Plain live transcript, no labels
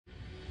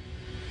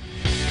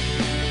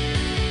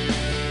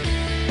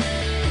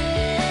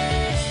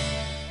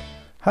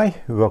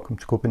Hi, welcome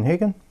to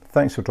Copenhagen.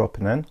 Thanks for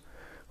dropping in.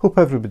 Hope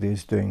everybody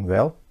is doing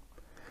well.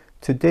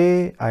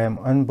 Today I am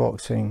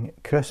unboxing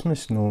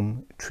Christmas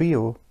Gnome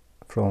Trio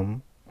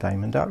from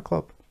Diamond Art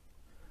Club.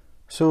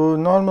 So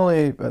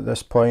normally at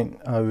this point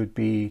I would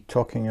be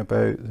talking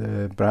about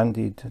the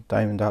branded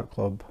Diamond Art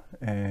Club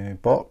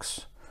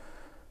box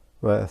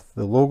with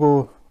the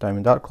logo,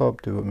 Diamond Art Club,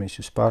 do what makes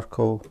you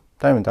sparkle,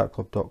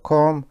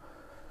 diamondartclub.com,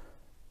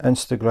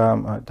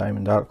 Instagram at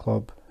Diamond Art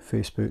Club,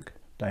 Facebook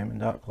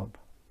Diamond Art Club.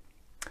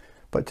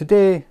 But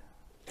today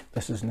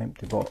this is an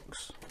empty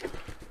box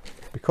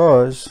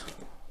because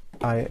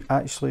I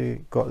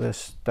actually got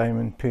this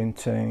diamond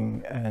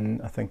painting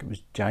in, I think it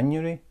was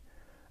January,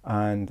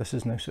 and this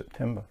is now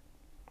September.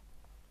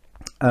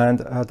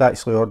 And I had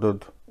actually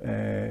ordered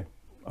a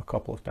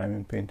couple of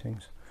diamond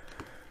paintings.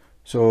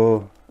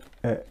 So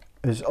it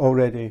is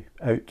already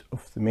out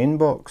of the main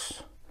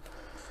box.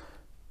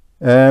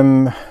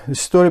 The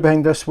story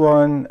behind this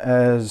one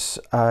is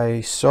I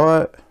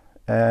saw it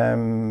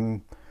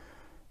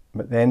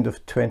at the end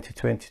of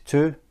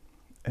 2022.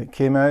 It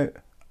came out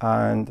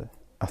and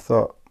I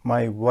thought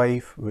my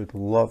wife would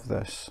love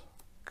this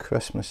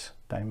Christmas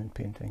diamond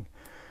painting.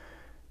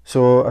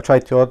 So I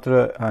tried to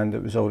order it and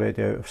it was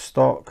already out of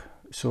stock,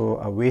 so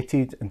I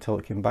waited until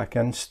it came back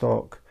in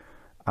stock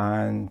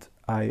and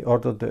I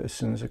ordered it as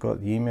soon as I got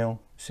the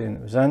email saying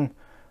it was in,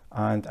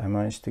 and I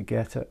managed to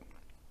get it.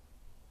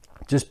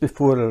 Just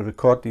before I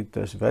recorded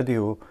this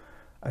video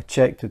I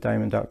checked the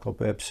Diamond Art Club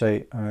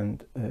website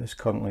and it is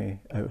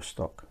currently out of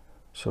stock.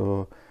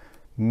 So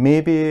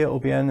maybe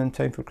it'll be in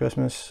time for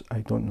Christmas,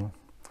 I don't know.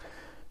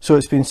 So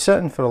it's been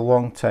sitting for a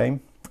long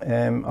time.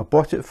 I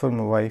bought it for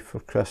my wife for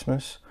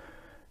Christmas,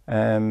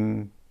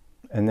 and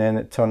then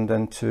it turned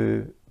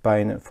into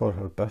buying it for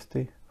her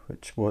birthday,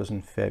 which was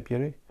in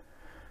February.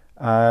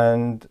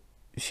 And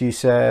she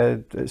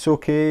said, it's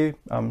okay,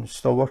 I'm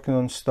still working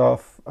on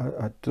stuff,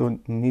 I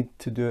don't need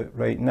to do it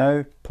right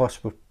now,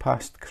 plus we're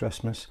past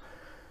Christmas.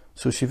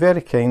 So she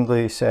very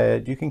kindly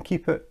said, you can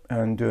keep it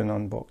and do an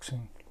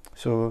unboxing.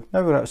 So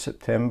now we're at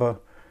September,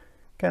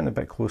 getting a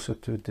bit closer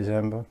to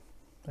December,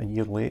 a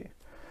year late.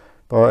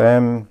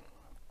 But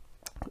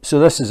so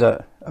this is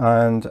it,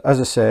 and as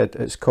I said,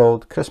 it's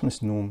called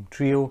Christmas Gnome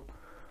Trio,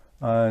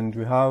 and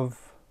we have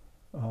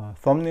a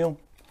thumbnail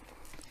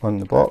on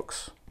the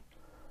box,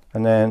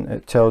 and then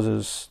it tells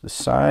us the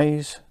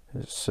size.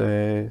 It's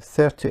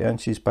 30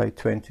 inches by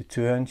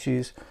 22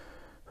 inches,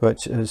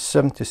 which is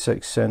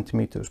 76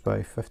 centimeters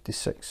by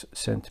 56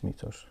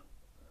 centimeters.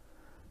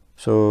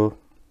 So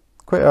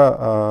quite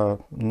a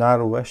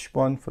narrowish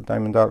one for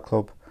Diamond Art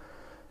Club,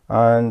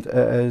 and it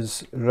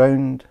is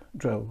round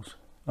drills,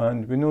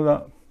 and we know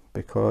that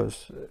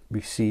because we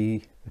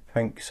see the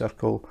pink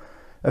circle.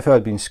 If it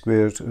had been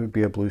squares it would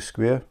be a blue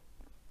square.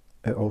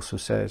 It also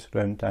says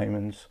round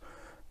diamonds,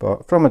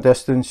 but from a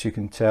distance you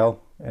can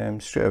tell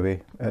straight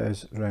away it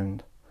is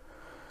round.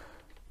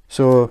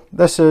 So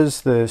this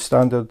is the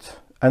standard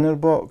inner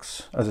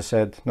box. As I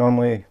said,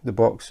 normally the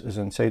box is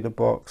inside the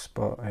box,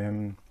 but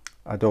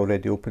I'd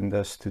already opened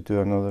this to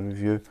do another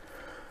review.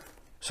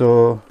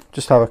 So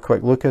just have a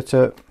quick look at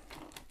it.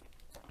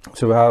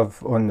 So we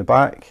have on the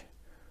back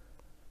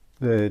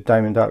the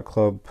Diamond Art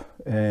Club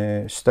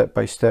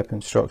step-by-step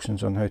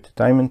instructions on how to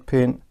diamond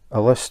paint,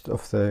 a list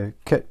of the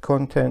kit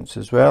contents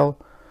as well,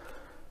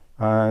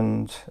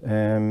 and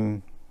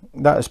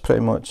that is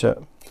pretty much it.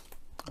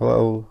 A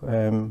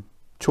little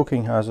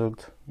choking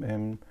hazard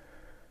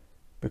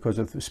because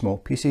of the small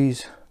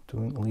pieces,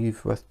 don't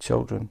leave with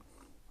children.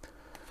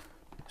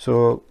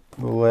 So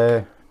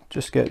we'll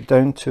just get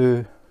down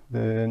to the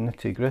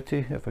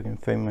nitty-gritty if I can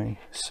find my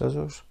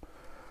scissors.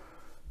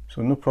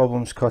 So no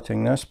problems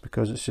cutting this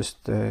because it's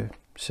just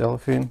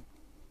cellophane.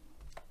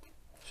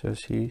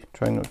 Says he,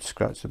 try not to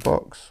scratch the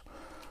box.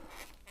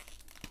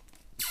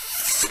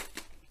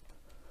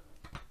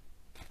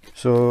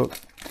 So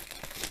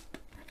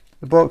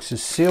the box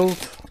is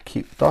sealed,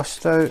 keep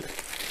dust out.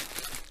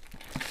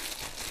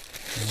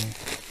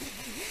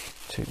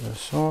 Take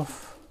this off.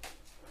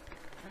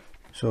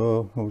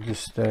 So we'll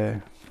just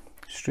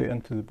straight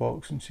into the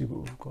box and see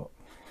what we've got.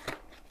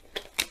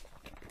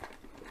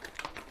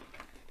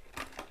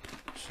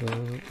 So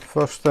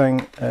first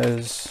thing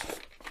is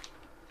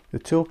the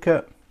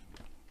toolkit.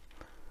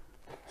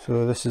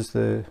 So this is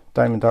the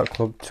Diamond Art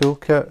Club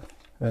toolkit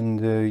in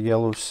the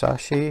yellow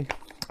sachet,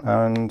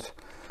 and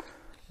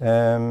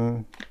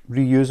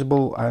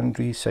reusable and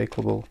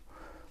recyclable.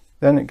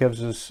 Then it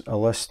gives us a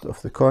list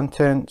of the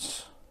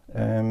contents.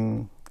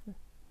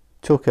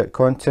 Toolkit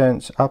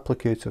contents: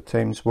 applicator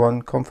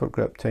 ×1, comfort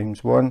grip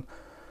 ×1,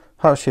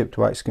 heart-shaped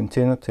wax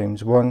container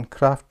 ×1,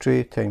 craft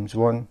tray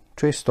 ×1,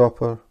 tray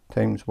stopper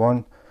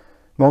 ×1,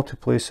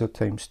 multiplacer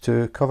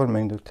 ×2, cover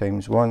minder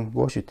 ×1,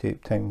 washi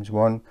tape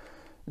 ×1,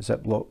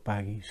 Ziploc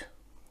baggies.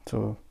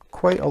 So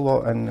quite a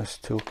lot in this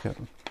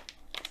toolkit.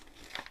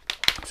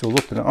 So we'll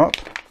open it up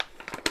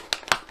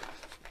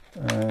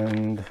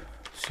and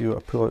see what I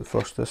pull out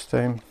first this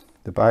time.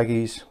 The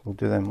baggies, we'll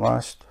do them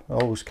last. I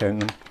always count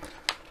them,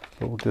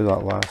 but we'll do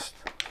that last.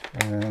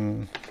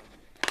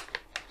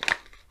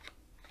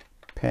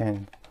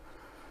 pen.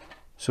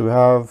 So we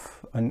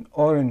have an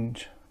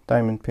orange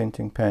diamond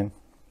painting pen.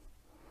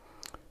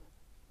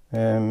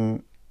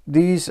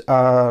 These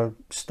are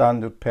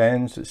standard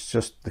pens, it's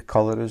just the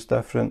colour is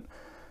different.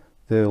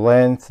 The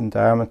length and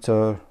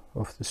diameter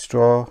of the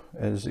straw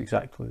is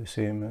exactly the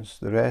same as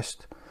the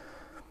rest.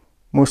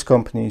 Most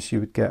companies you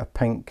would get a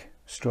pink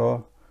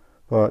straw,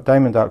 but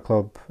Diamond Art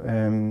Club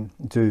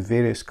do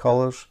various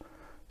colours,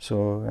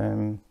 so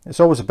it's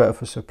always a bit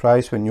of a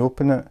surprise when you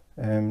open it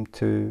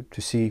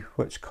to see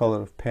which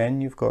colour of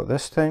pen you've got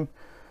this time.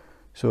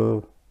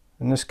 So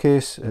in this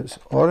case it's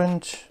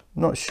orange.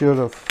 I'm not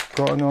sure I've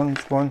got an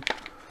orange one.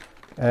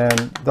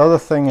 The other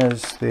thing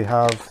is they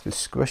have the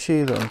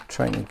squishy that I'm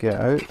trying to get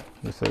out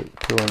without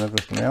pulling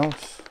everything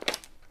else.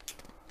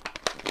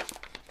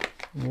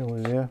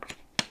 Nearly there.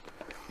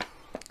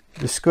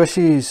 The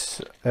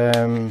squishies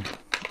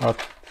are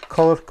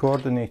colour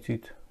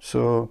coordinated,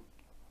 so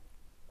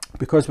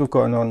because we've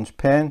got an orange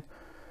pen,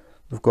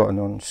 we've got an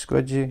orange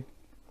squidgy,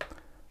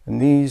 and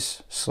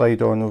these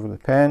slide on over the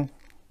pen.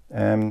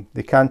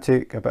 They can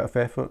take a bit of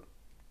effort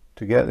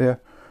to get there,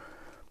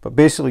 but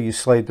basically you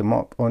slide them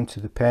up onto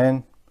the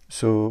pen,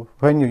 so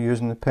when you're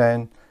using the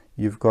pen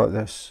you've got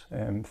this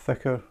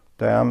thicker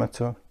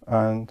diameter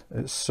and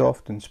it's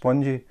soft and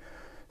spongy,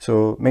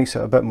 so it makes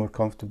it a bit more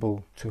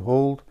comfortable to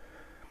hold,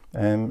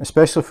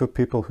 especially for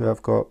people who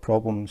have got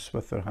problems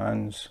with their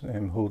hands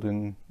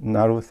holding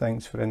narrow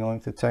things for any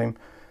length of time.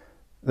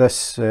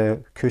 This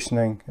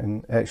cushioning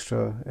and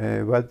extra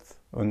width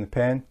on the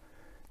pen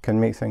can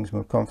make things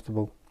more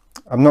comfortable.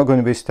 I'm not going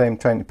to waste time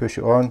trying to push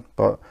it on,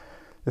 but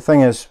the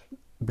thing is,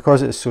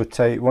 because it's so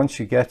tight, once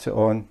you get it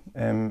on,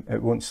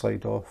 it won't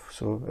slide off,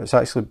 so it's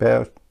actually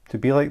better to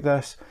be like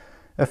this.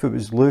 If it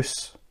was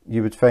loose,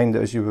 you would find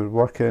that as you were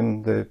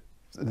working, the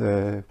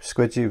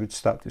squidgy would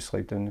start to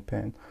slide down the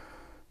pen.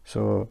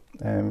 So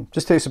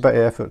just takes a bit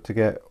of effort to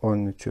get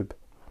on the tube.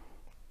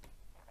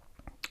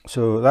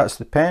 So that's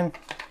the pen.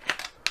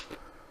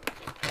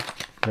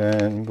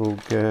 Then we'll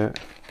get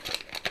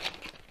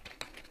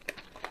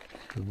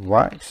the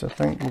wax, I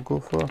think we'll go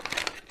for.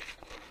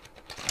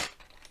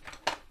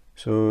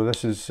 So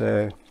this is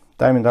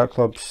Diamond Art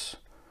Club's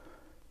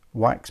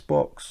wax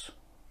box,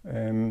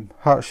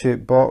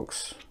 heart-shaped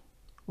box,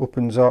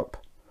 opens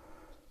up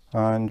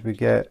and we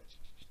get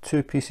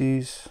 2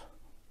 pieces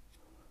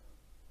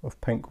of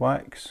pink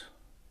wax,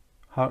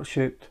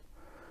 heart-shaped.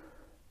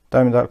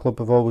 Diamond Art Club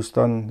have always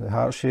done the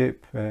heart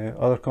shape.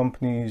 Other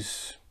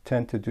companies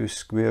tend to do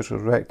squares or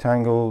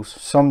rectangles,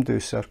 some do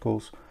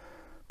circles,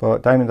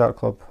 but Diamond Art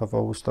Club have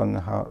always done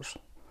the hearts.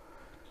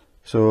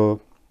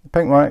 So the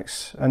pink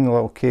wax in the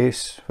little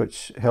case,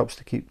 which helps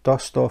to keep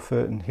dust off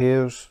it and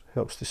hairs,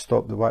 helps to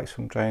stop the wax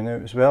from drying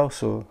out as well,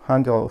 so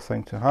handy little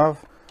thing to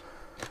have.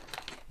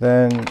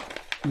 Then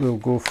we'll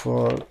go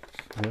for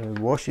the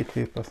washi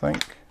tape, I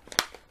think.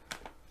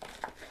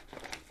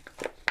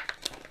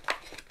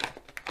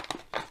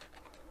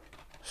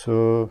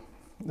 So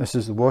this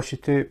is the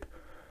washi tape.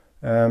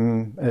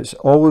 It's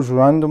always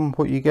random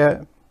what you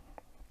get.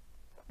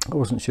 I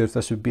wasn't sure if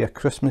this would be a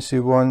Christmassy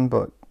one,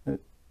 but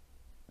it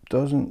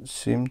doesn't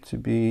seem to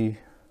be.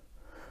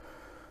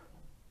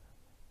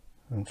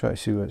 I'm trying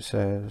to see what it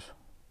says.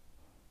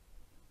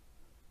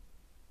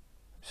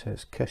 It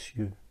says kiss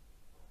you.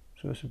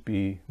 So this would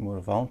be more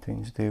a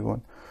Valentine's Day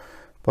one.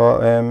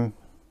 But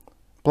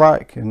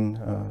black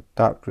and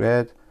dark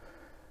red.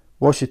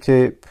 Washi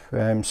tape,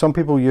 some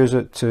people use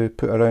it to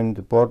put around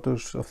the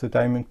borders of the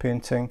diamond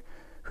painting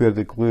where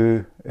the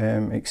glue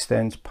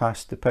extends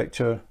past the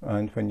picture,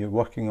 and when you're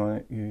working on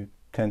it you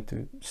tend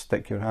to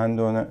stick your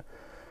hand on it,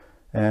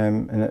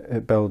 and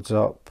it builds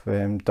up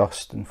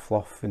dust and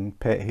fluff and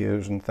pet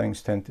hairs and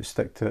things tend to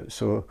stick to it,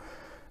 so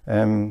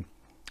a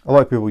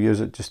lot of people use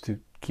it just to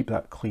keep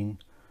that clean,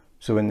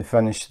 so when they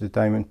finish the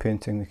diamond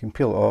painting they can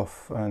peel it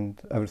off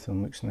and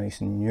everything looks nice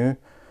and new.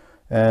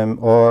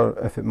 Or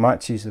if it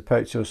matches the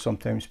picture,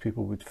 sometimes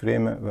people would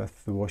frame it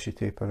with the washi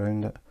tape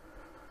around it.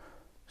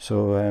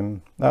 So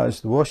that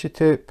is the washi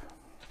tape.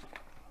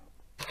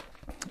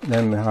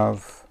 Then we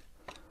have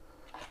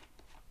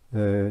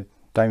the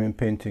diamond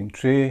painting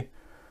tray.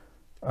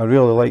 I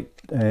really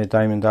like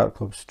Diamond Art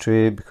Club's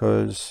tray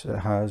because it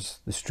has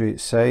the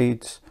straight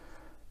sides.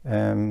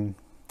 I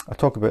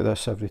talk about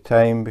this every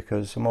time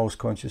because I'm always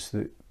conscious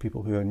that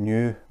people who are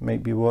new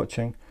might be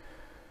watching.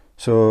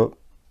 So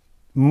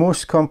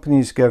most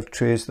companies give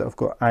trays that have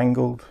got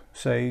angled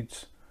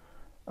sides,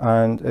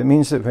 and it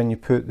means that when you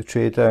put the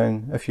tray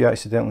down, if you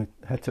accidentally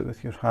hit it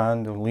with your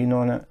hand or lean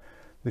on it,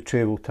 the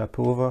tray will tip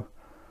over.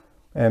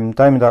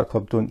 Diamond Art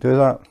Club don't do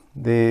that.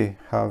 They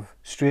have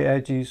straight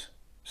edges,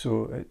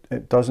 so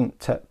it doesn't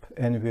tip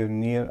anywhere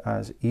near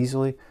as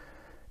easily.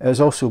 It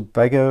is also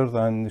bigger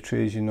than the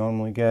trays you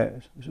normally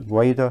get, it's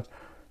wider,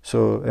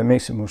 so it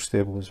makes it more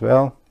stable as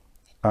well.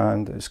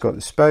 And it's got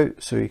the spout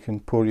so you can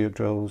pour your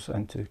drills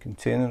into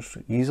containers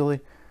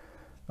easily,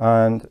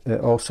 and it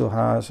also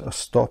has a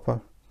stopper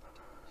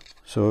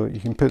so you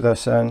can put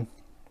this in.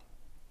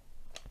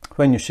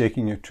 When you're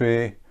shaking your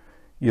tray,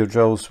 your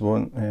drills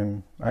won't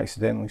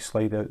accidentally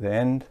slide out the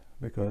end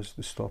because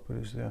the stopper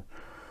is there.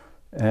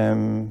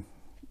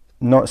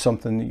 Not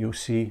something that you'll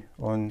see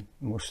on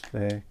most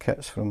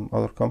kits from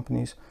other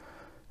companies.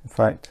 In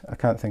fact, I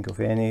can't think of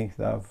any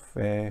that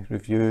I've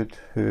reviewed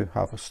who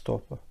have a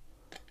stopper.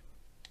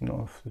 Not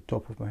off the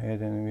top of my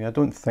head anyway, I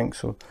don't think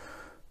so.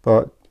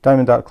 But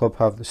Diamond Art Club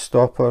have the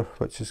stopper,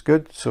 which is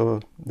good,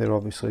 so they're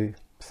obviously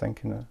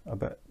thinking a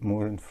bit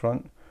more in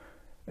front,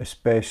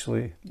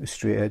 especially the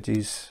straight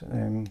edges.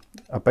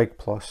 A big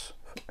plus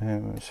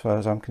as far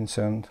as I'm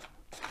concerned.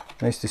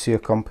 Nice to see a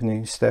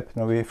company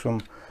stepping away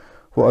from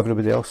what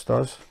everybody else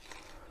does.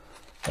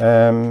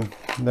 Then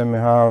we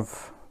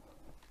have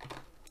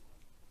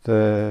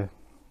the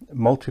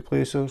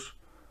multi-placers.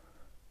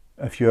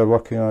 If you are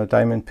working on a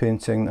diamond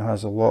painting that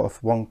has a lot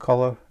of one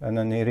colour in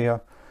an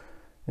area,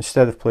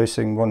 instead of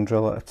placing one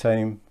drill at a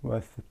time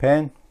with the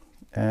pen,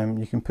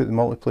 you can put the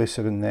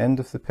multi-placer in the end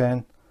of the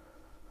pen,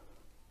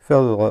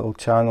 fill the little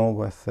channel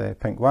with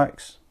pink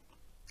wax,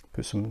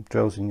 put some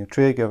drills in your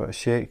tray, give it a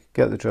shake,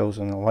 get the drills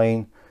in a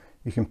line.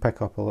 You can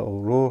pick up a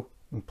little row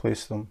and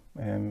place them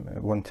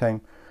at one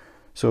time.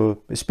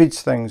 So it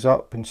speeds things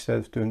up. Instead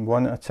of doing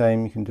one at a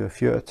time, you can do a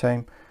few at a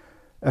time.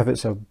 If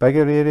it's a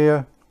bigger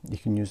area, you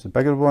can use the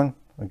bigger one.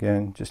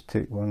 Again, just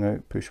take one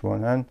out, push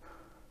one in,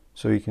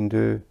 so you can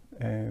do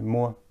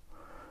more.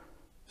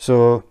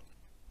 So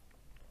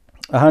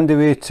a handy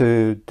way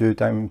to do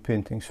diamond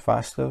paintings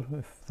faster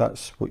if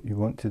that's what you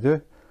want to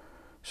do.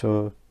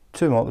 So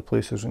 2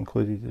 multi-placers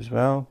included as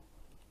well.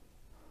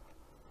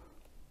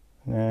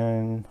 And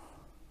then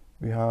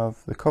we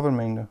have the cover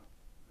minder,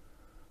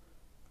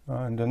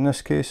 and in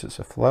this case it's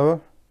a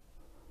flower.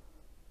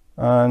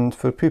 And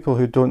for people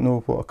who don't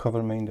know what a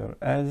cover minder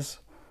is,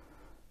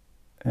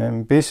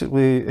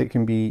 basically it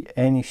can be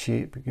any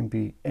shape, it can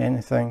be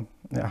anything.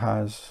 It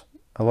has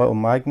a little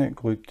magnet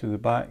glued to the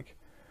back,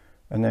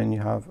 and then you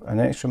have an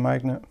extra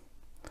magnet.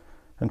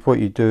 And what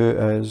you do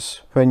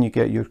is, when you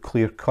get your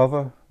clear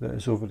cover that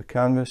is over the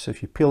canvas,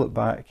 if you peel it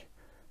back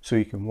so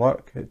you can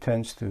work, it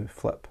tends to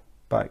flip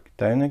back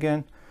down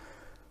again.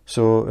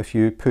 So if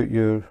you put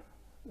your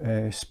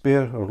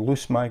spare or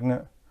loose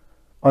magnet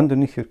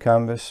underneath your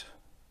canvas,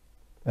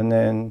 and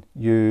then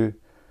you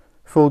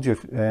fold your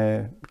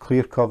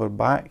clear cover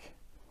back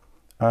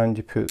and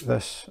you put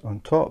this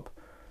on top,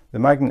 the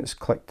magnets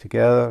click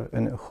together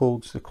and it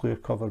holds the clear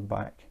cover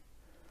back.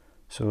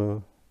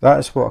 So that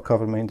is what a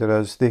cover minder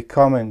is. They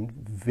come in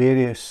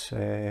various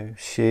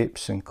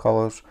shapes and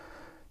colours,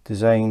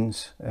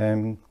 designs.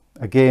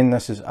 Again,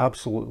 this is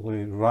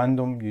absolutely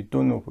random. You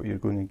don't know what you're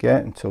going to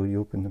get until you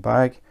open the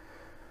bag,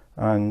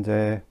 and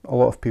a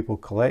lot of people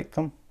collect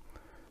them.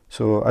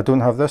 So I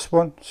don't have this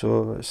one,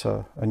 so it's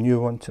a new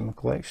one to my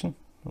collection,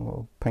 a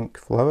little pink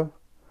flower.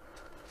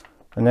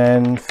 And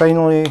then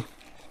finally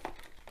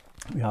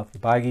we have the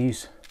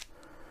baggies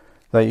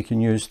that you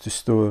can use to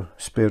store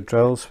spare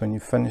drills. When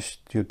you've finished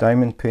your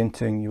diamond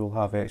painting, you'll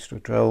have extra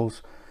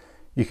drills.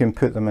 You can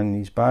put them in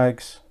these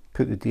bags,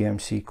 put the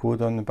DMC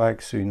code on the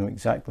bag so you know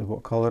exactly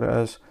what colour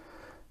it is,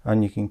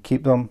 and you can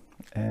keep them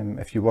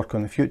if you work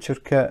on a future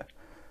kit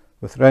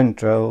with round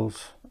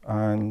drills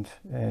and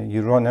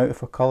you run out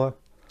of a colour.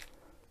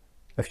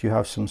 If you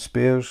have some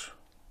spares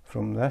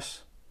from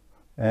this,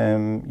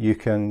 you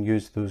can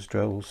use those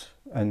drills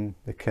in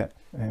the kit,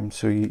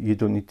 so you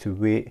don't need to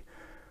wait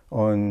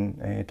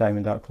on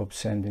Diamond Art Club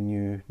sending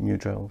you new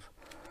drills.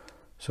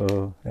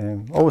 So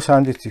always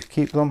handy to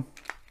keep them,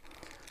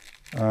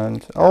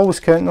 and I always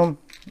count them.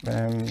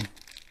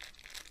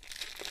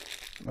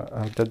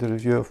 I did a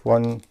review of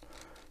one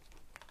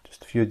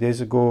just a few days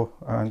ago,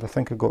 and I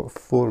think I got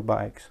 4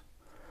 bags.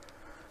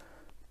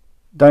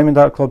 Diamond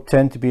Art Club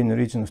tend to be in the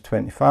region of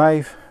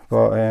 25,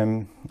 but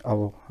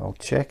I'll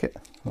check it.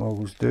 I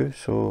always do.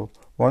 So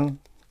 1,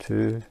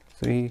 2,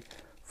 3,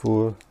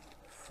 4,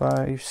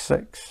 5,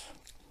 6,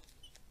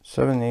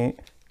 7, 8,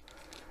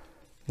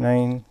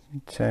 9,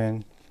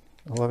 10,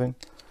 11,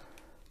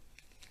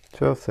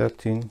 12,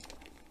 13,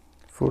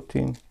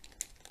 14,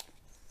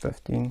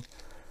 15,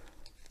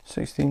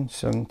 16,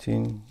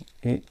 17,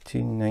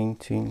 18,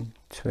 19,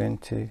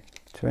 20,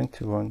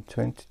 21,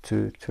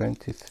 22,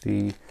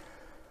 23,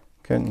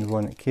 counting the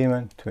one that came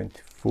in,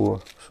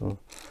 24, so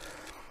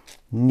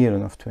near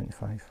enough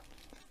 25.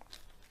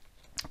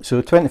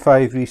 So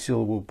 25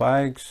 resealable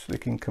bags. They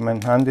can come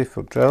in handy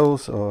for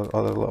drills or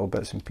other little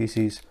bits and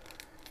pieces.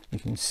 You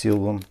can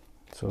seal them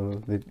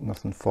so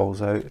nothing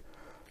falls out,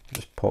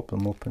 just pop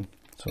them open.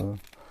 So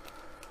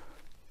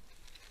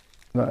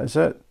that is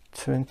it.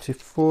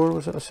 24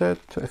 was it I said?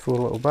 24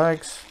 little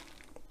bags.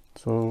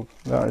 So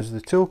that is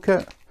the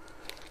toolkit.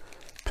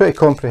 Pretty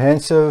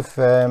comprehensive.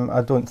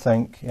 I don't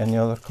think any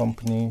other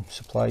company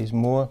supplies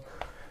more.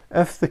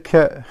 If the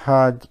kit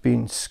had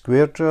been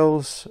square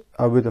drills,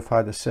 I would have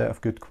had a set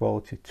of good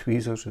quality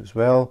tweezers as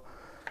well.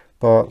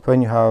 But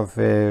when you have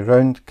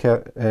round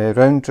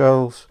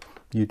drills,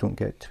 you don't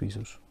get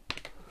tweezers.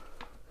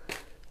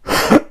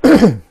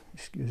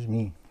 Excuse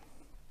me.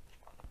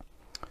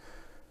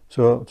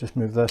 So I'll just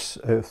move this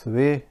out of the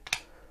way,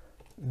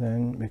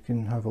 then we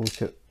can have a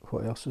look at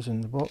what else is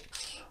in the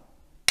box.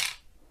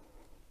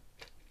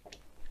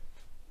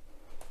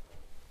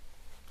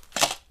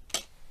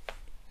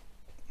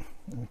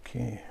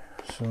 Okay,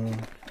 so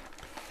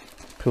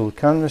pull the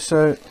canvas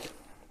out,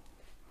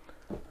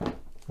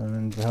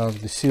 and we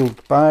have the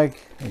sealed bag,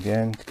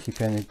 again to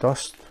keep any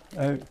dust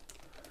out.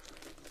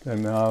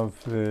 Then we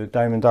have the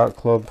Diamond Art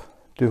Club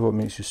Do What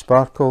Makes You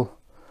Sparkle,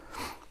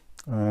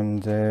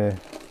 and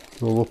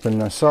we'll open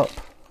this up,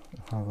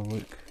 have a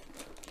look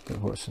at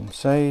what's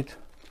inside.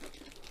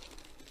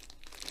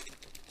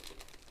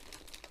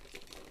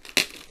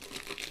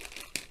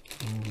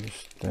 And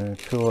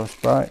just pull this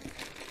back.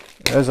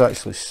 It is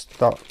actually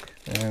stuck,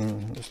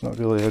 it's not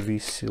really a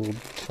resealed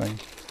thing.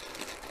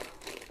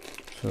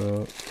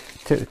 So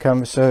take the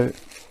canvas out.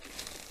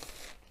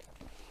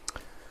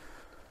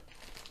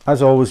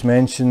 As I always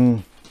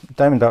mention,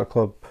 Diamond Art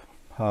Club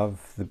have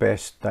the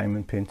best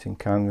diamond painting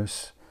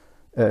canvas.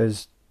 It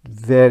is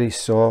very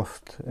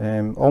soft,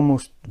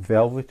 almost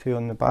velvety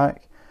on the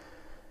back,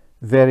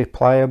 very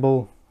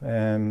pliable,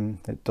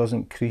 it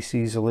doesn't crease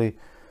easily.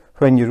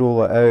 When you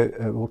roll it out,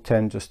 it will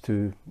tend just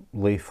to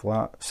lay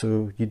flat,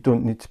 so you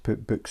don't need to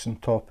put books on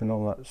top and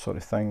all that sort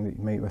of thing that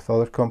you might with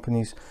other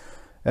companies.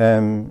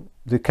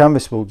 The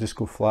canvas will just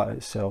go flat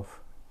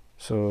itself,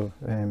 so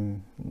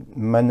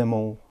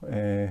minimal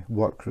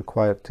work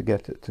required to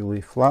get it to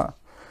lay flat.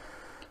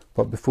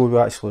 But before we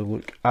actually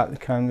look at the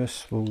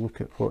canvas, we'll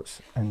look at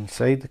what's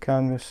inside the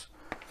canvas.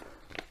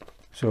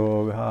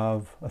 So we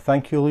have a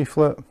thank you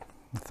leaflet,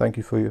 thank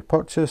you for your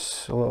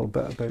purchase, a little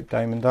bit about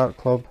Diamond Art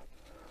Club.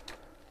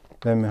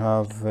 Then we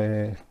have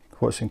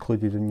what's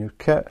included in your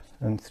kit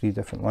in 3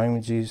 different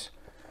languages.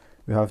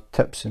 We have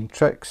tips and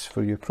tricks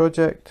for your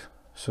project.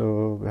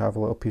 So we have a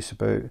little piece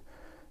about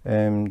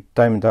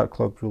Diamond Art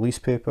Club release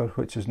paper,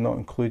 which is not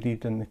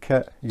included in the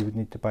kit. You would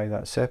need to buy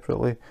that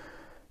separately.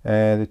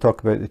 They talk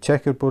about the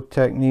checkerboard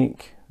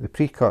technique, the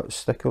pre-cut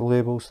sticker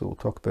labels that we'll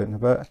talk about in a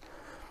bit,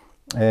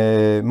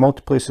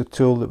 multiplacer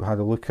tool that we had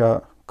a look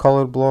at,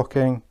 colour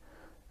blocking,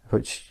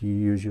 which you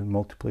use your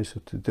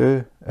multiplacer to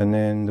do, and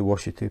then the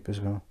washi tape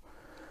as well.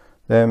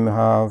 Then we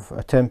have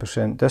a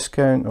 10%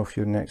 discount off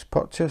your next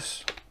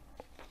purchase.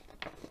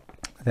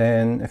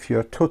 Then if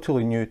you're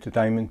totally new to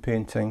diamond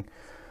painting,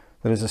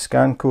 there is a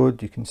scan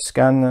code. You can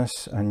scan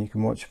this and you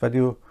can watch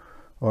video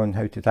on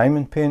how to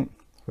diamond paint,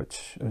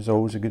 which is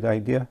always a good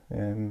idea.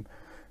 I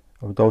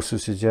would also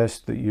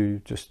suggest that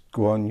you just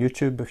go on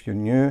YouTube if you're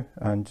new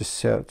and just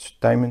search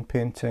diamond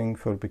painting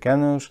for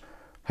beginners,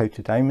 how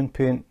to diamond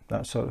paint,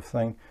 that sort of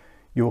thing.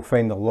 You'll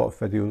find a lot of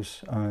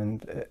videos,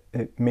 and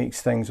it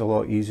makes things a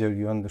lot easier.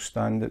 You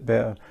understand it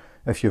better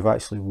if you've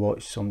actually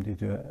watched somebody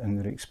do it and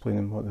they're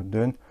explaining what they're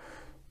doing.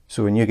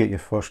 So when you get your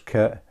first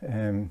kit,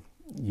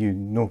 you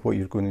know what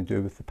you're going to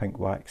do with the pink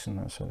wax and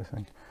that sort of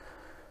thing.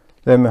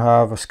 Then we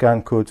have a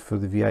scan code for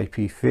the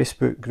VIP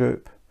Facebook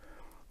group.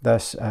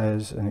 This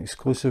is an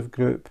exclusive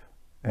group.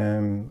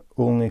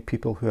 Only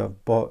people who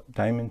have bought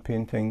diamond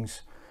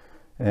paintings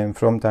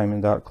from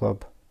Diamond Art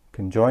Club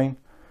can join.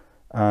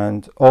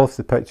 And all of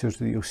the pictures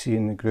that you'll see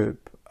in the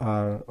group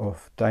are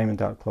of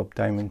Diamond Art Club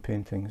diamond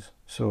paintings.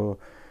 So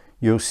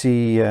you'll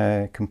see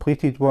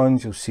completed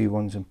ones, you'll see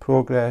ones in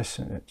progress,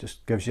 and it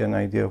just gives you an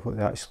idea of what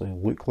they actually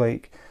look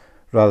like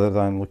rather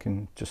than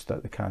looking just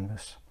at the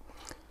canvas.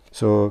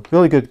 So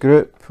really good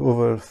group,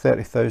 over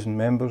 30,000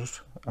 members,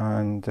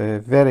 and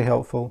very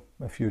helpful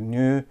if you're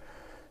new.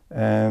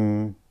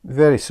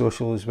 Very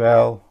social as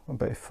well, a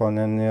bit of fun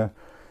in there.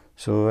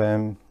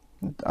 So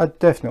I'd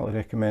definitely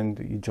recommend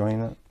that you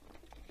join it.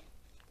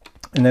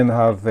 And then we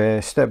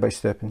have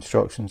step-by-step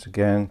instructions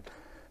again,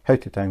 how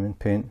to diamond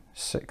paint,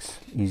 6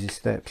 easy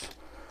steps.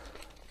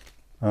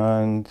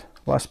 And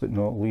last but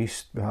not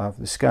least, we have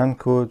the scan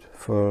code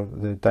for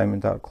the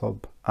Diamond Art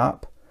Club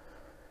app.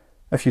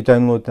 If you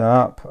download the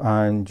app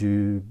and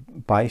you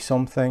buy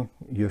something,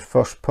 your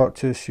first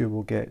purchase, you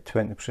will get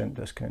 20%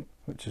 discount,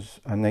 which is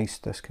a nice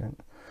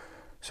discount.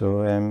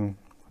 So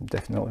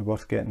definitely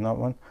worth getting that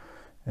one.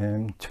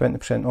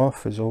 20%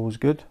 off is always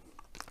good.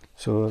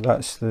 So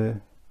that's the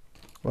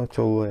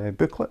little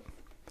booklet,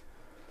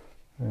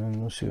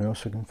 and we'll see what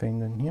else I can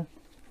find in here.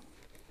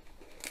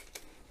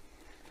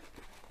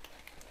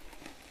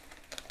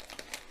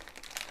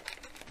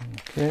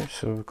 Okay,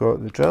 so we've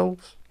got the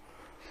drills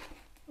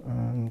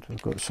and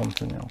we've got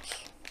something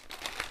else.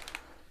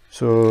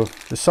 So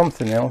the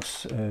something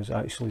else is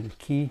actually the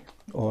key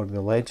or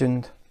the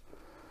legend,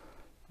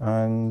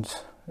 and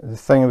the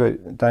thing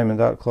about Diamond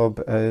Art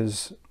Club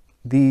is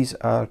these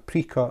are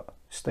pre-cut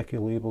sticky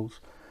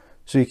labels.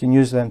 So you can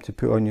use them to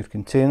put on your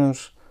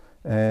containers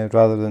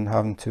rather than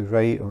having to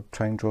write or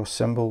try and draw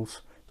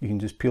symbols. You can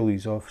just peel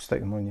these off, stick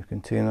them on your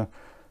container,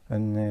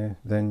 and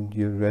then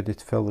you're ready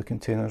to fill the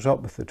containers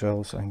up with the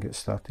drills and get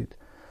started.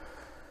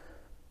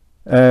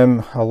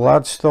 A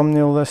large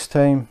thumbnail this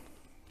time,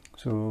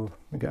 so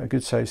we get a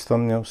good sized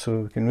thumbnail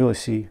so we can really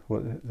see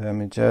what the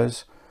image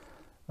is.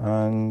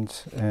 And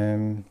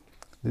the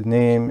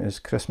name is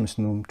Christmas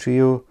Gnome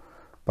Trio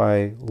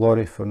by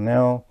Laurie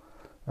Furnell.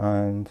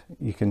 And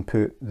you can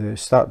put the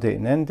start date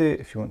and end date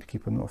if you want to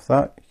keep a note of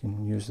that. You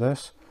can use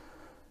this,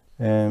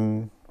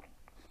 and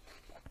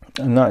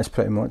that is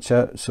pretty much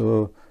it.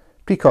 So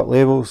Pre-cut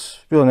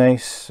labels, really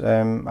nice.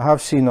 I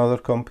have seen other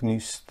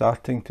companies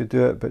starting to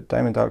do it, but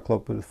Diamond Art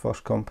Club were the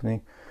first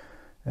company.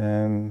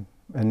 And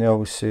they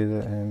always say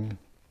that,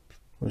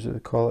 what is it they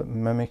call it?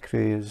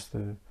 Mimicry is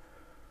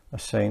a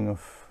sign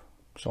of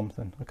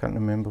something. I can't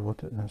remember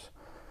what it is.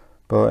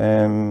 But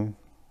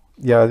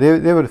yeah,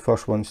 they were the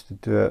first ones to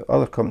do it.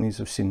 Other companies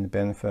have seen the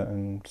benefit,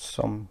 and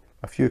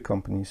a few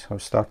companies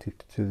have started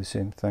to do the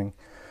same thing.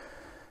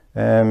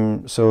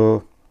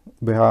 So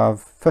we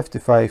have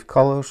 55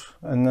 colours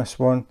in this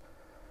one.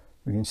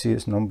 We can see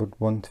it's numbered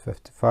 1 to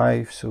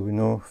 55, so we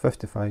know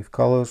 55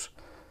 colours.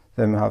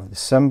 Then we have the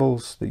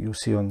symbols that you'll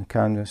see on the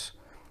canvas.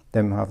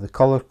 Then we have the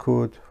colour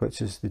code,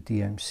 which is the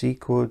DMC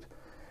code.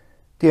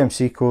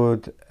 DMC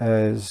code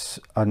is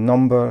a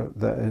number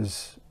that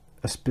is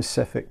a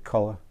specific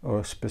colour or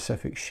a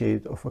specific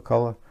shade of a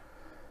colour.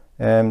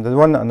 The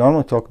one that I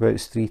normally talk about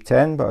is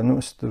 310, but I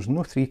noticed there's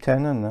no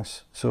 310 in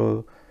this.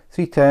 So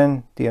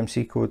 310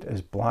 DMC code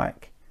is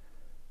black.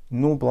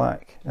 No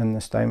black in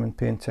this diamond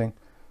painting.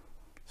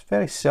 It's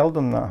very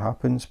seldom that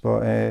happens,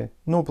 but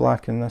no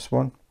black in this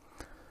one.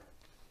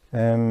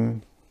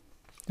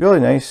 Really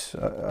nice.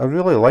 I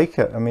really like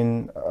it. I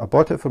mean, I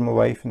bought it for my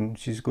wife and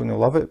she's going to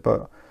love it,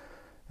 but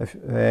if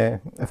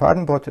I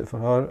hadn't bought it for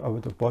her, I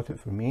would have bought it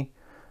for me.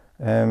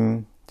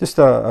 Just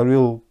a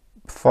real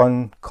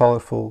fun,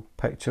 colourful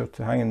picture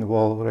to hang in the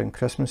wall around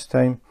Christmas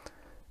time.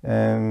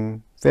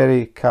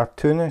 Very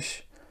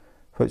cartoonish,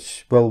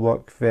 which will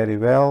work very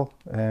well.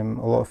 A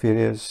lot of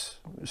areas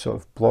sort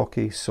of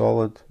blocky,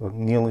 solid or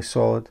nearly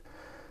solid,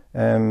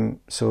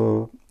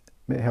 so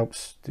it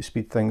helps to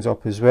speed things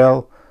up as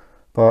well,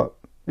 but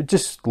it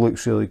just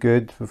looks really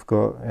good. We've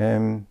got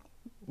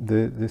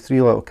the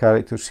three little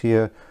characters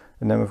here,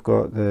 and then we've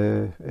got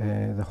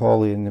the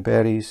holly and the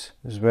berries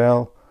as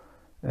well.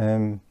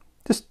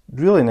 Just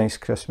really nice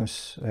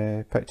Christmas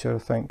picture, I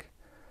think.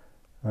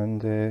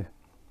 And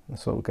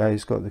this little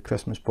guy's got the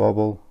Christmas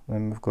bauble,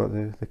 then we've got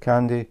the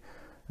candy,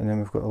 and then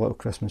we've got a little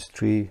Christmas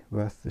tree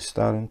with the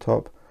star on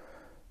top.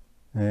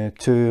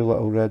 Two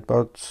little red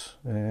birds.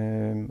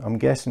 I'm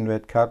guessing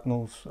red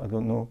cardinals. I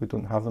don't know, we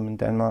don't have them in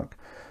Denmark.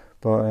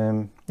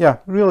 But yeah,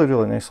 really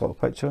nice little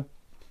picture.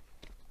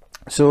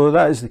 So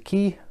that is the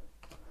key.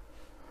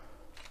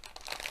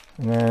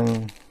 And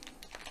then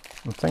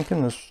I'm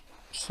thinking there's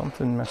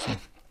something missing.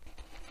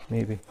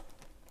 Maybe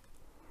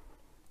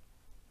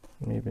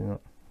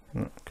not.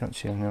 No, can't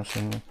see anything else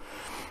in there.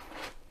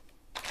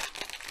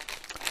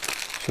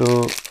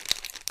 So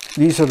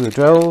these are the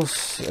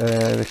drills.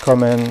 They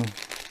come in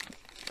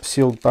a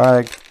sealed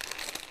bag,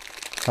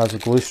 has a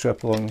glue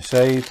strip along the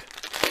side.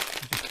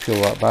 Just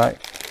peel that back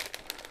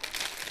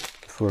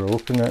before I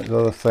open it. The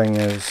other thing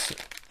is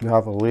we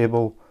have a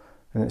label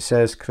and it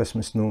says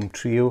Christmas Gnome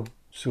Trio,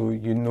 so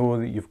you know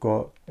that you've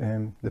got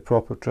the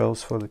proper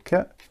drills for the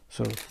kit,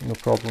 so no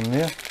problem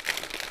there.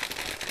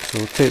 So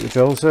we'll take the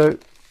drills out,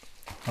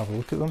 have a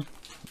look at them.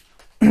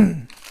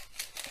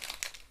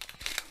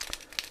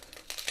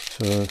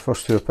 So the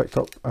first two I picked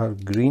up are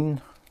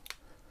green.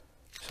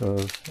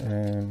 So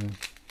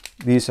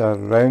these are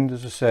round,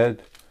 as I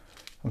said.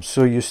 I'm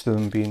so used to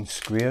them being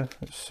square.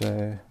 It's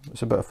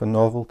a bit of a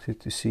novelty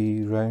to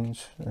see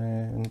rounds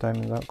in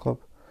Diamond Art Club.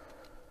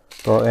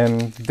 But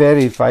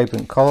very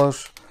vibrant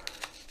colours.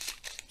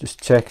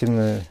 Just checking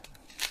the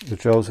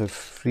drills are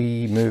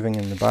free moving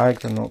in the bag,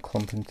 they're not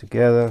clumping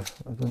together.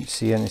 I don't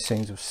see any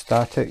signs of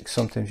static.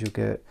 Sometimes you'll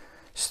get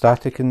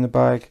static in the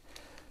bag.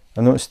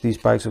 I noticed these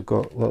bags have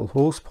got little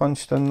holes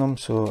punched in them,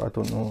 so I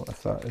don't know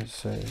if that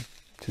is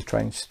to try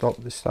and stop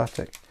the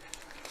static.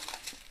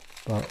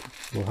 But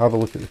we'll have a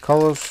look at the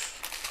colours.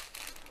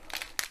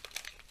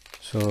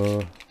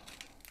 So,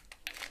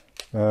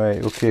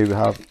 alright, okay, we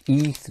have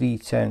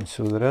E310,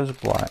 so there is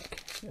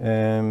black.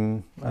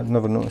 I'd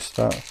never noticed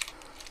that.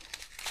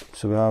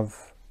 So we have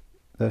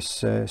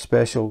this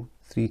special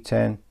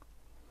 310,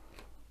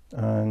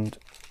 and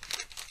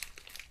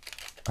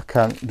I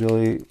can't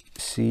really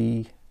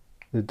see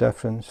the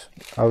difference.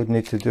 I would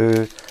need to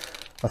do,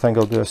 I think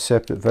I'll do a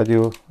separate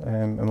video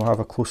and we'll have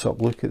a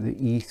close-up look at the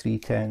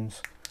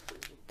E310s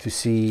to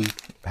see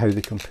how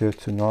they compare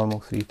to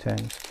normal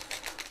 310s.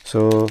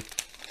 So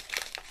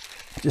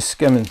just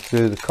skimming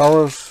through the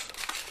colours,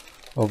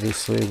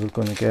 obviously we're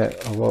going to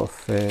get a lot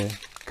of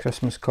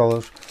Christmas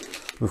colours.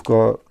 We've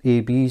got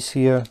ABs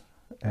here,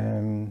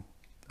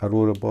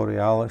 Aurora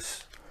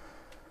Borealis.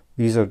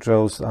 These are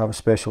drills that have a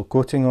special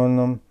coating on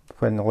them.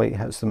 When the light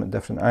hits them at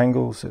different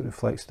angles, it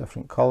reflects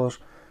different colours.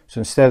 So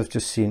instead of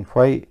just seeing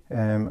white,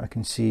 I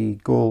can see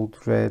gold,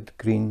 red,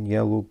 green,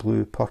 yellow,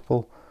 blue,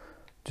 purple.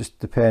 Just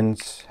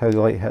depends how the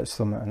light hits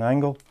them at an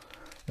angle.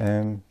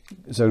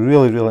 It's a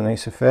really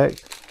nice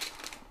effect.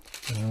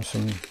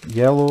 Some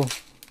yellow,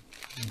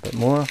 a bit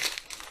more.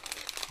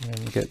 And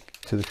then we get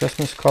to the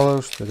Christmas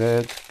colours, the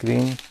red,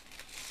 green,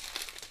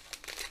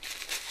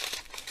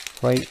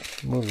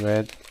 white, more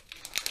red.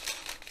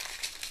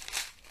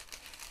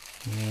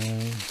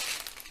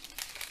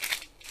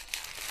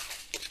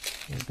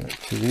 We'll get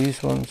to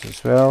these ones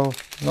as well.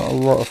 Not a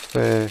lot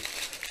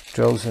of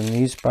drills in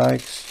these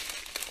bags.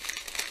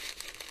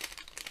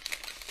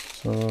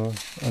 So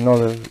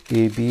another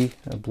AB,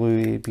 a blue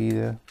AB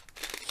there.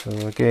 So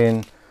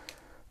again,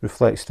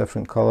 reflects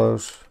different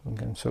colours. I'm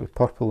getting sort of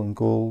purple and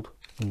gold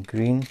and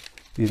green,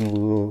 even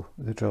though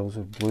the drills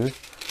are blue.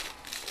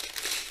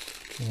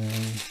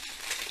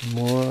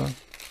 More.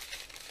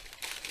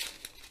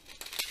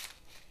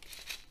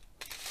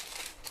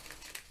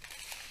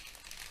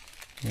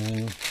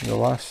 And the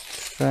last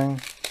string,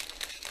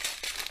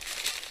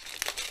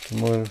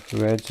 more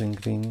reds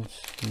and greens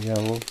and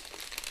yellow.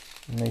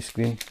 Nice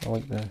green, I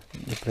like the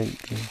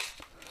bright green.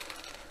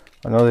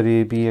 Another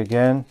AB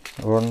again,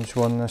 orange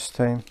one this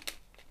time.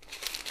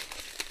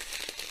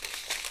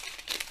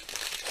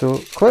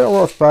 So quite a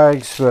lot of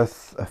bags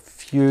with a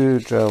few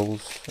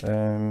drills,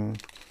 but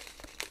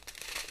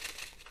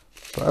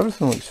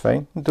everything looks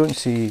fine. I don't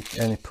see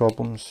any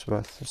problems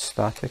with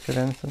static or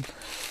anything.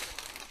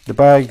 The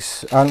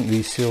bags aren't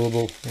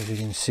resealable, as you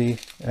can see,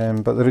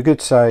 but they're a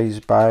good size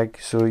bag,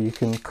 so you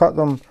can cut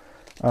them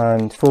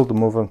and fold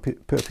them over and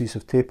put a piece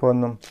of tape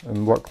on them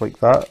and work like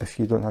that if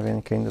you don't have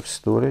any kind of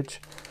storage,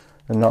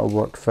 and that'll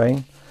work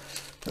fine.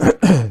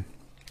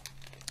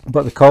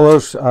 But the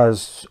colours,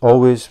 as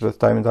always with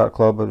Diamond Art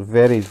Club, are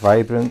very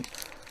vibrant.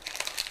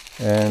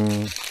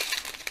 You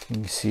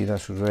can see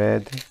this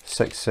red,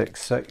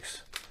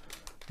 666,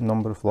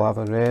 number of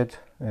lava red.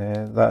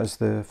 That is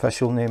the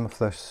official name of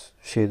this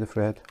shade of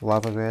red,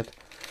 lava red.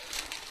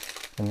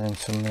 And then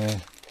some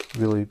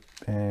really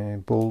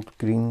bold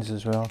greens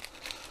as well.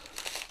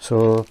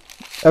 So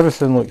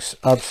everything looks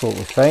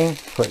absolutely fine,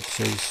 which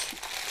is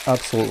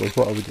absolutely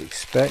what I would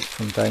expect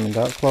from Diamond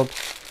Art Club.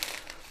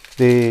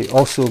 They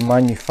also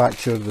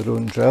manufacture their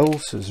own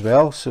drills as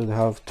well, so they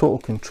have total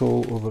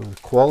control over the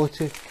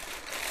quality,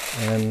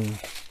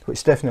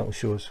 which definitely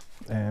shows.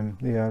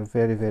 They are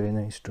very, very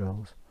nice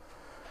drills.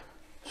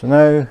 So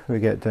now we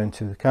get down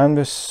to the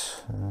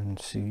canvas and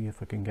see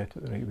if I can get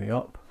it the right way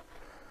up.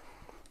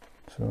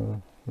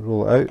 So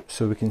roll it out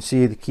so we can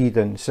see the key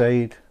down the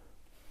side,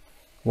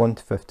 1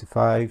 to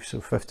 55, so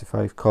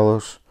 55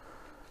 colours,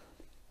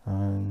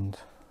 and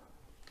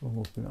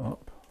we'll open it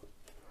up.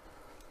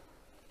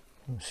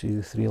 We'll see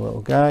the three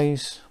little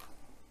guys,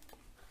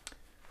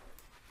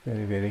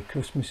 very, very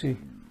Christmassy.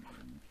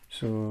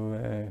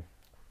 So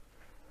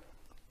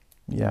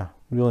yeah,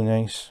 really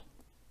nice.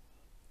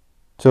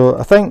 So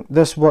I think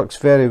this works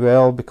very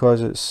well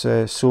because it's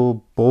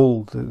so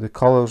bold. The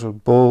colours are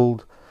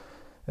bold,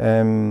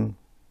 very,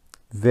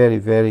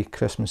 very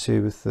Christmassy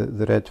with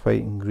the red,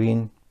 white and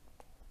green.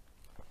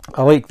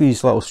 I like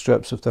these little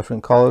strips of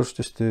different colours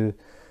just to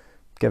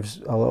give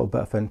a little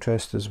bit of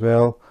interest as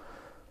well.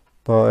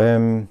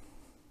 But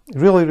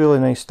really, really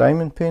nice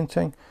diamond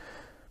painting.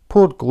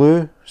 Poured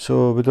glue,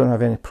 so we don't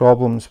have any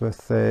problems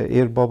with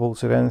air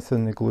bubbles or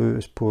anything. The glue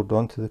is poured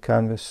onto the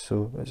canvas,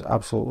 so it's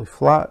absolutely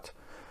flat.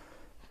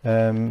 We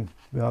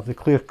have the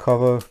clear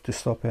cover to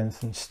stop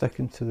anything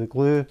sticking to the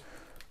glue,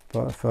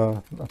 but if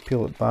I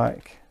peel it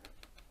back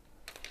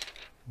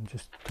and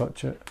just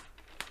touch it,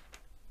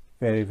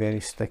 very,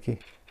 very sticky,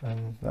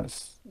 and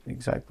that's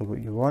exactly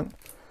what you want.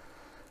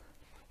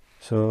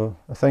 So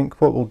I think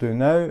what we'll do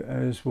now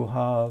is we'll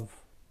have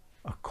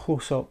a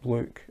close-up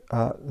look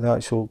at the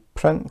actual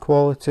print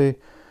quality,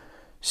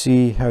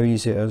 see how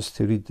easy it is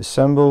to read the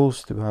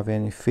symbols. Do we have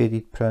any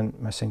faded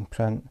print, missing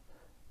print,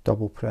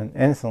 double print,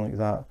 anything like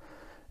that,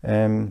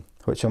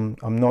 which I'm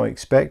not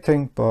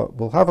expecting, but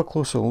we'll have a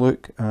closer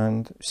look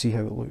and see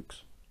how it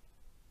looks.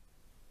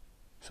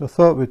 So I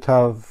thought we'd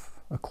have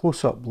a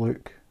close-up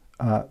look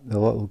at the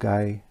little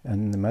guy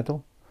in the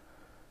middle.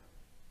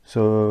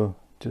 So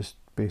just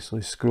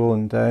basically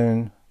scrolling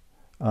down,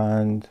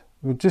 and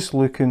we're just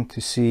looking to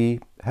see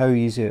how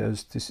easy it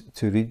is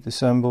to read the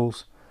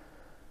symbols.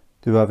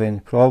 Do we have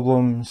any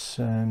problems?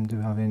 Do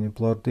we have any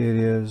blurred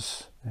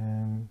areas?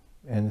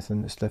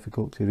 Anything that's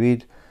difficult to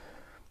read?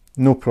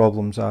 No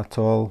problems at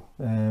all.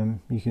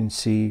 You can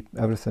see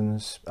everything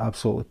is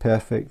absolutely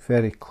perfect,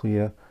 very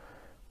clear,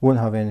 won't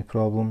have any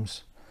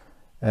problems.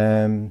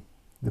 The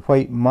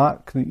white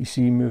mark that you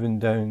see moving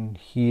down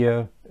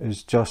here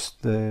is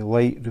just the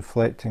light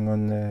reflecting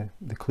on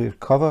the clear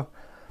cover.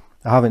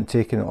 I haven't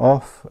taken it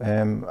off.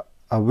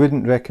 I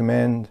wouldn't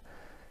recommend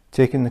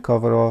taking the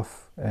cover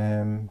off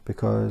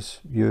because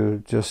you're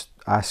just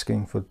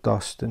asking for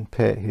dust and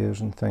pet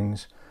hairs and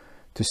things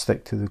to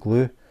stick to the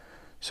glue.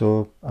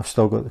 So I've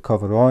still got the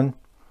cover on,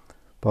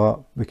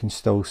 but we can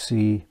still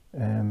see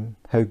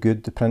how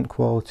good the print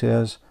quality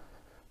is.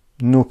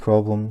 No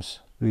problems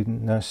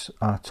reading this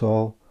at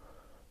all.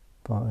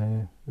 But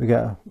we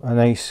get a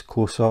nice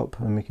close-up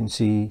and we can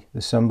see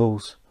the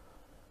symbols,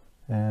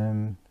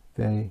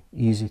 very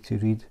easy to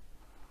read.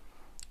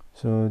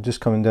 So just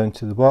coming down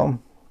to the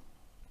bottom,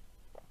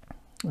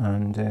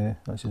 and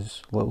that's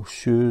his little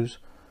shoes,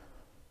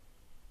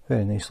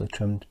 very nicely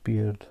trimmed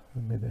beard.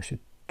 Maybe I should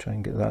try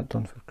and get that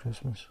done for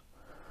Christmas.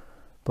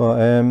 But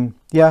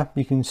yeah,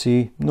 you can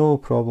see no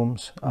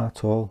problems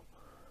at all,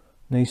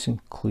 nice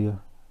and clear.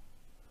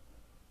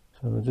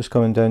 So we're just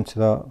coming down to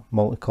that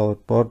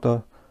multicoloured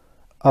border.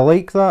 I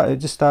like that, it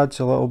just adds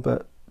a little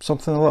bit,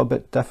 something a little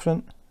bit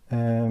different.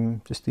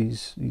 just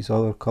these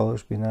other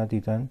colours being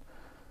added in.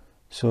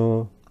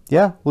 So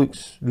yeah,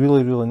 looks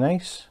really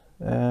nice.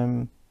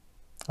 I'm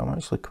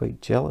actually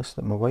quite jealous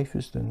that my wife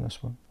is doing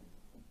this one.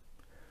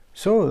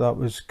 So that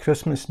was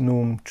Christmas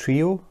Gnome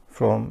Trio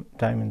from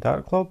Diamond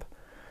Art Club.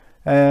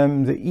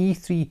 The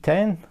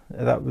E310,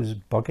 that was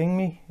bugging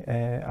me.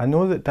 I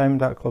know that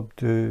Diamond Art Club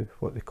do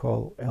what they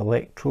call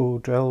electro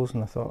drills,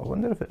 and I thought, I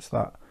wonder if it's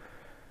that.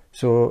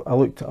 So I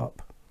looked it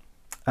up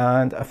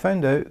and I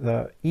found out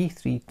that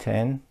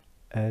E310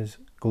 is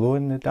glow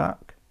in the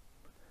dark.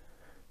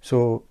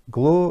 So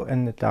glow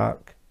in the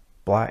dark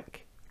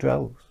black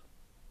drills,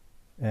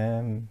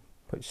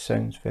 which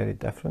sounds very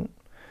different.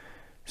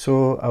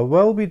 So I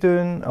will be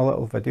doing a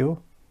little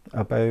video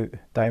about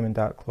Diamond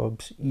Art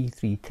Club's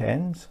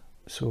E310s,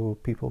 so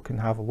people can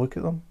have a look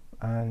at them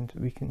and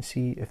we can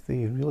see if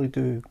they really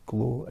do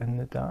glow in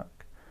the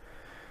dark.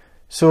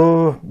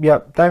 So yeah,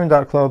 Diamond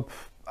Art Club,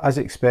 as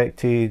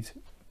expected,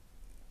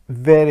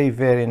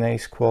 very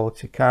nice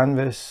quality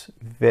canvas,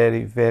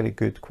 very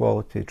good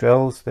quality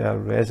drills. They are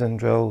resin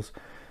drills.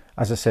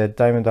 As I said,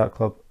 Diamond Art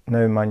Club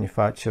now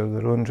manufacture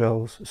their own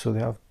drills, so they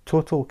have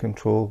total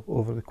control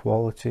over the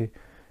quality,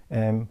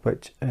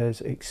 which is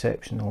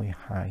exceptionally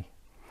high.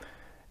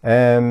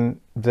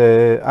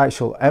 The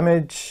actual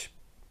image,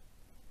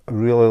 I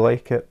really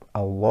like it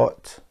a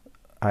lot.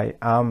 I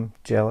am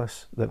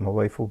jealous that my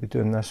wife will be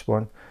doing this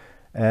one.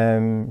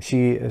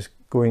 She is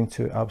going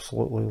to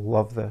absolutely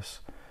love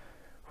this.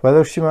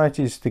 Whether she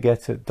manages to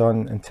get it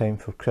done in time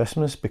for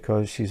Christmas,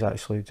 because she's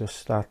actually just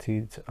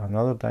started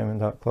another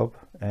Diamond Art Club,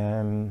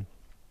 and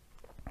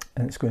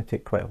it's going to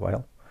take quite a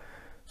while.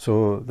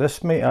 So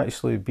this might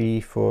actually be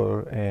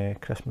for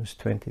Christmas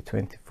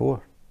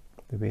 2024,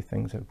 the way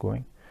things are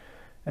going.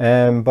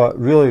 But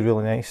really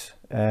nice.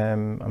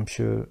 I'm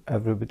sure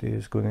everybody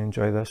is going to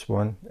enjoy this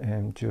one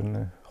during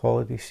the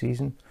holiday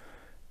season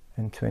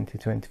in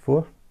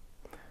 2024.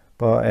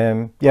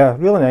 But yeah,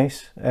 really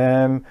nice.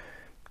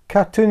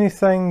 Cartoony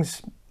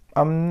things,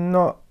 I'm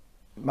not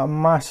a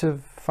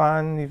massive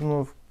fan, even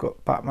though I've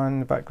got Batman in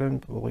the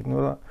background, but we'll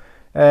ignore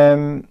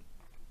that.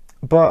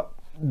 But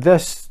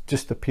this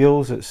just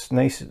appeals. It's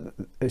nice,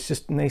 it's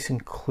just nice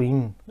and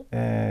clean.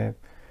 Not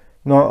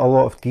a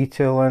lot of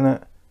detail in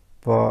it,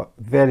 but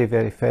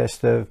very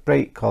festive,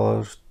 bright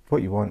colours,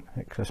 what you want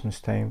at Christmas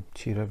time,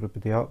 cheer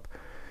everybody up.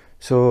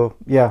 So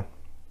yeah,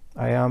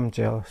 I am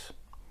jealous.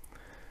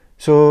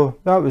 So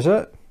that was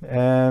it.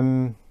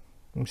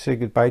 I'll say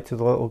goodbye to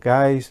the little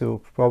guys. They'll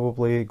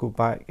probably go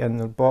back in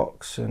their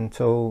box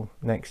until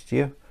next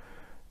year,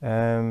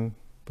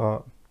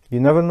 but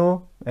you never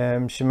know.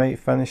 She might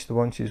finish the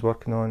one she's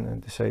working on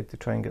and decide to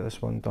try and get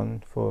this one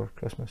done for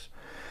Christmas.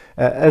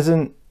 It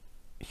isn't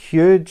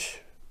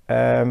huge,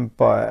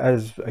 but it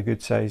is a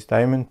good sized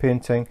diamond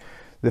painting.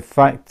 The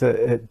fact that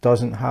it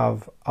doesn't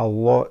have a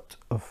lot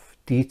of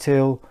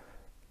detail,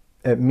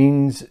 it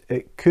means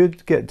it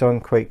could get done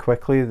quite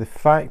quickly. The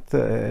fact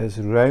that it is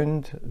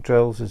round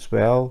drills as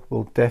well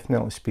will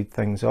definitely speed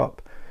things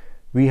up.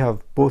 We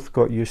have both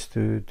got used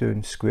to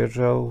doing square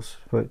drills,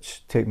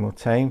 which take more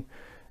time.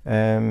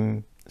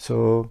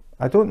 So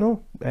I don't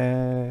know.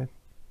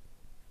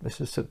 This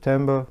is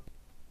September.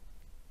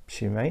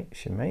 She might.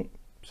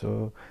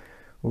 So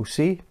we'll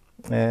see.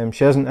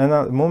 She isn't in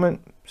at the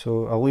moment,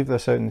 so I'll leave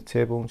this out on the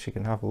table and she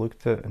can have a look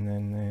at it, and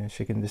then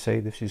she can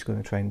decide if she's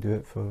going to try and do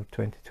it for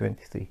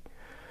 2023.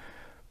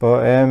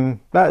 But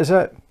that is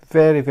it.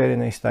 Very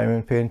nice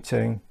diamond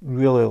painting.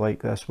 Really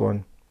like this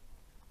one.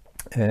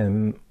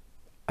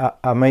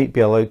 I might be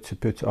allowed to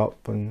put it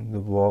up on the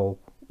wall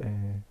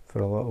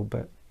for a little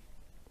bit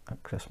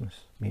at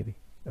Christmas, maybe,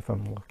 if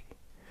I'm lucky.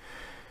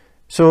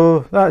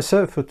 So that's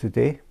it for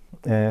today.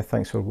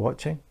 Thanks for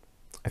watching.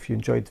 If you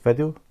enjoyed the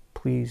video,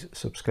 please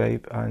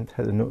subscribe and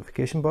hit the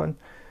notification button.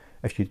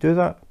 If you do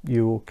that,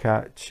 you will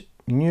catch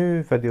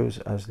new videos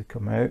as they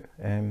come out.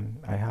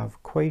 I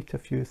have quite a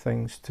few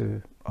things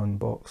to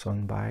unbox,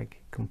 unbag,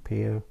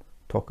 compare,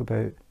 talk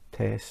about,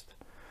 test.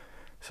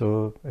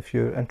 So if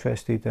you're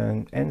interested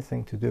in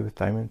anything to do with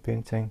diamond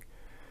painting,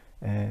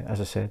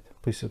 as I said,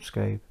 please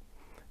subscribe.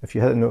 If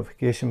you hit the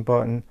notification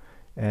button,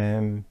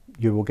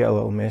 you will get a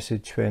little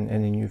message when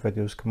any new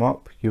videos come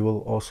up. You will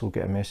also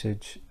get a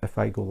message if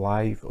I go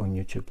live on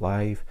YouTube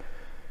Live,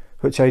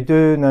 which I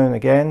do now and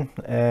again,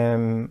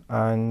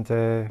 and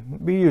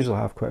we usually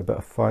have quite a bit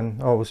of fun.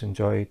 I always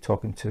enjoy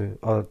talking to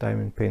other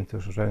diamond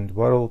painters around the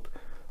world,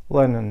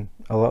 learning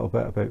a little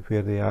bit about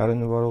where they are in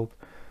the world.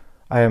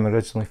 I am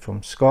originally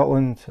from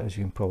Scotland, as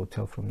you can probably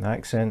tell from the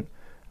accent.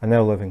 I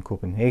now live in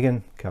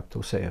Copenhagen,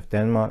 capital city of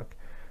Denmark.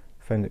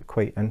 Found it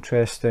quite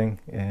interesting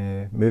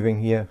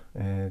moving here,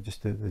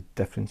 just the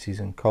differences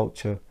in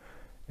culture.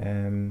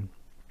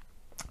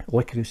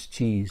 Licorice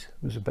cheese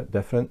was a bit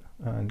different,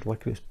 and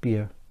licorice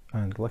beer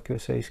and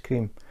licorice ice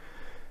cream.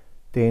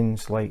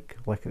 Danes like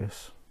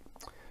licorice.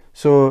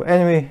 So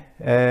anyway,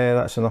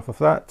 that's enough of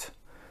that.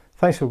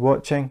 Thanks for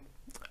watching,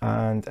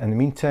 and in the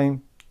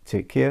meantime,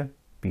 take care,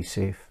 be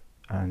safe,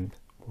 and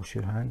wash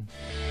your hands.